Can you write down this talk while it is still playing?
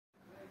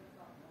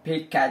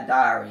Big Cat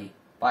Diary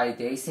by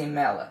Daisy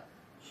Miller.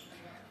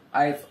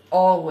 I've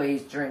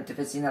always dreamed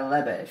of seeing a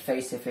leopard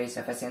face to face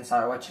ever since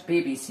I watched a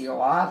BBC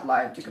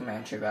wildlife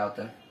documentary about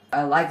them.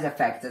 I like the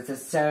fact that they're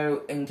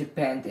so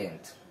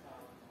independent.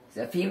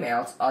 The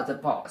females are the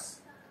boss.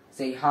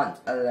 They hunt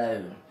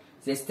alone.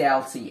 They're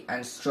stealthy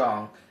and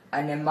strong,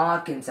 and the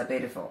markings are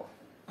beautiful.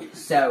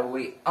 So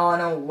we're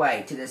on our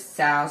way to the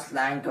South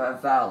Langua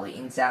Valley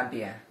in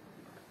Zambia.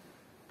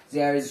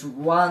 There is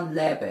one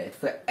leopard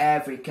for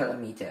every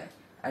kilometer,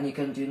 and you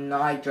can do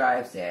night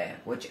drives there,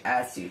 which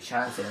adds to your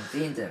chances of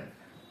seeing them.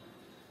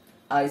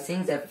 I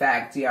think the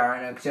fact they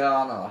are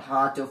nocturnal,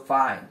 hard to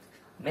find,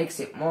 makes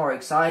it more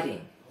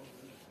exciting.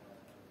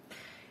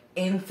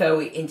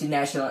 Info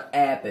International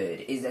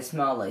Airport is the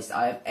smallest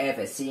I have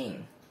ever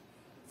seen.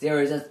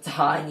 There is a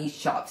tiny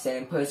shop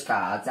selling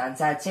postcards, and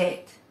that's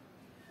it.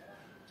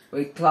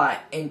 We climb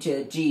into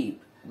a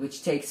jeep,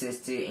 which takes us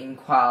to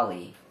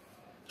Inquali,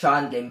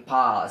 trundling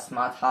past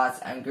mud huts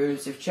and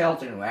groups of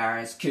children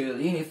wearing a school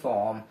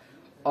uniform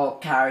or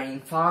carrying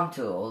farm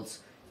tools,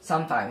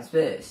 sometimes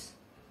books.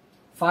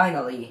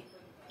 Finally,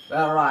 we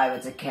arrive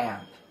at the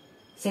camp.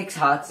 6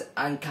 huts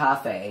and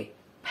cafe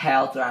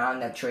piled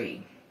around a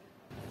tree.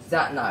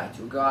 That night,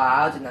 we go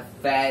out on a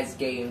fast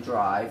game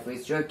drive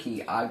with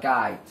Ricky, our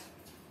guide.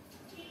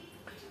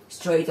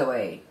 Straight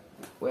away,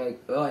 we're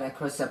going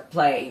across a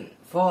plain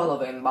full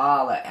of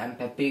impala and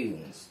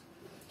baboons.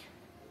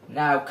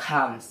 Now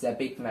comes the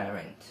big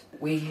moment.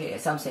 We hear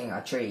something in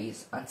our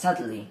trees, and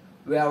suddenly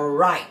we are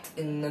right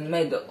in the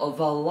middle of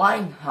a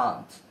lion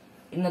hunt,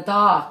 in the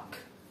dark.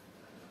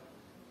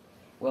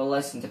 We'll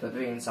listen to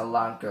baboons and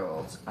alarm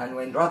girls, and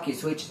when Rocky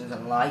switches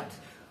on light,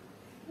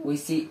 we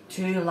see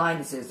 2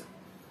 lionesses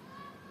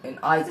on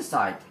either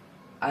side,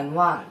 and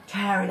one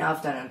tearing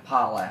after an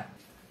impala.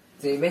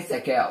 They miss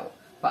the girl,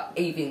 but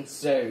even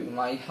so,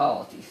 my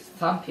heart is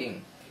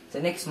thumping.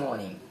 The next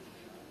morning,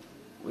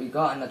 we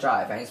go on a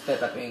drive and sped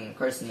baboon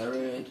crossing the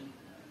road.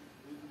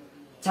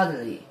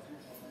 Suddenly,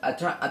 a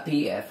truck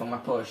appears from a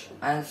bush,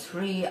 and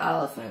 3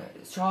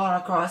 elephants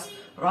trot across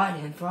right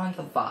in front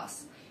of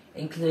us,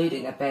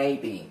 including a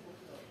baby.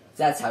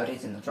 That's how it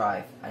is in the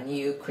drive, a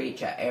new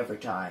creature every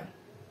time.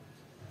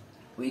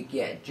 We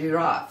get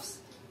giraffes,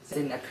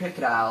 then a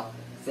crocodile,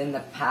 then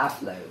a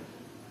buffalo.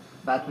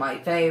 But my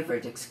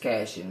favorite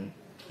excursion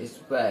is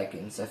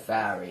working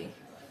safari.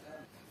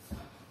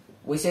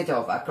 We set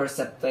off across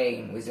the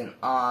plain with an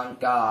armed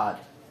guard.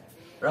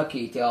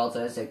 Rocky tells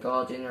us a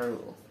golden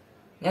rule: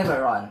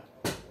 never run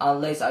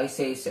unless I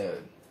say so.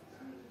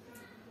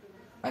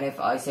 And if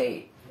I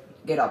say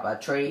get up a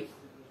tree,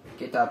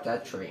 get up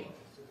that tree.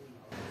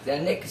 The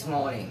next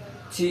morning,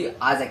 2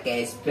 other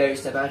guests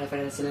boast about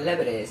having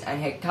celebrities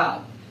and head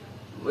up.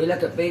 We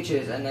look at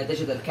pictures on a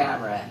digital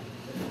camera.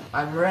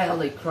 I'm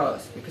rarely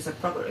cross because I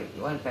probably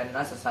won't be in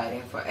a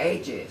society for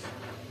ages.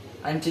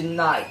 And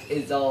tonight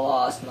is the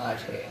last night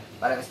here,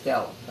 but I'm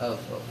still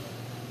hopeful.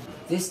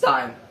 This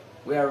time,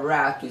 we are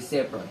route to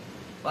Zebron,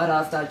 but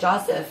after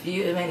just a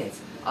few minutes,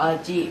 our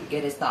jeep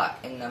gets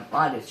stuck in the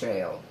muddy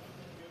trail.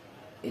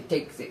 It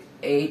takes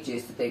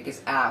ages to take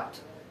us out,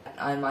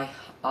 and my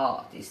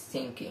heart is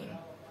sinking.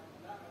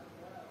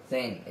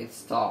 Then it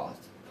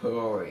starts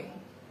pouring.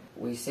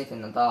 We sit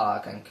in the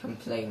dark and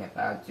complain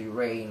about the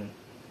rain,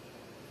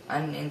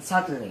 and then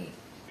suddenly,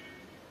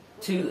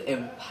 2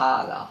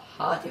 impala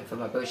hiding from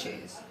the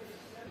bushes.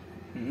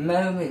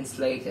 Moments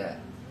later,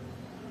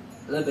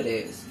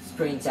 leopards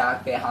sprint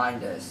out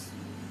behind us.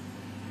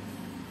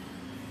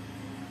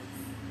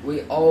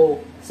 We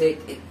all sit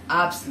in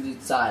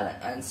absolute silence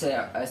and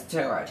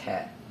stare at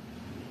her.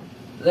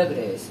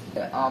 Leopards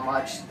are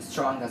much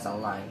stronger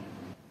than lion,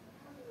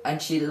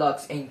 and she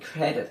looks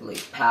incredibly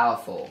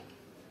powerful.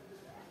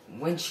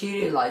 When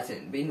she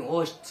realizes being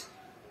watched,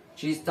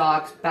 she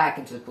stalks back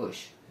into the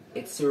bush.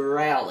 It's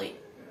really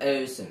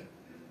awesome.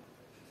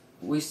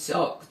 We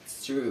soaked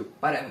through,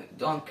 but I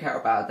don't care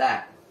about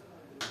that.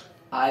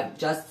 I'm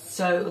just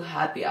so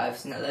happy I've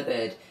seen a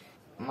leopard.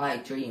 My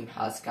dream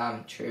has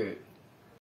come true.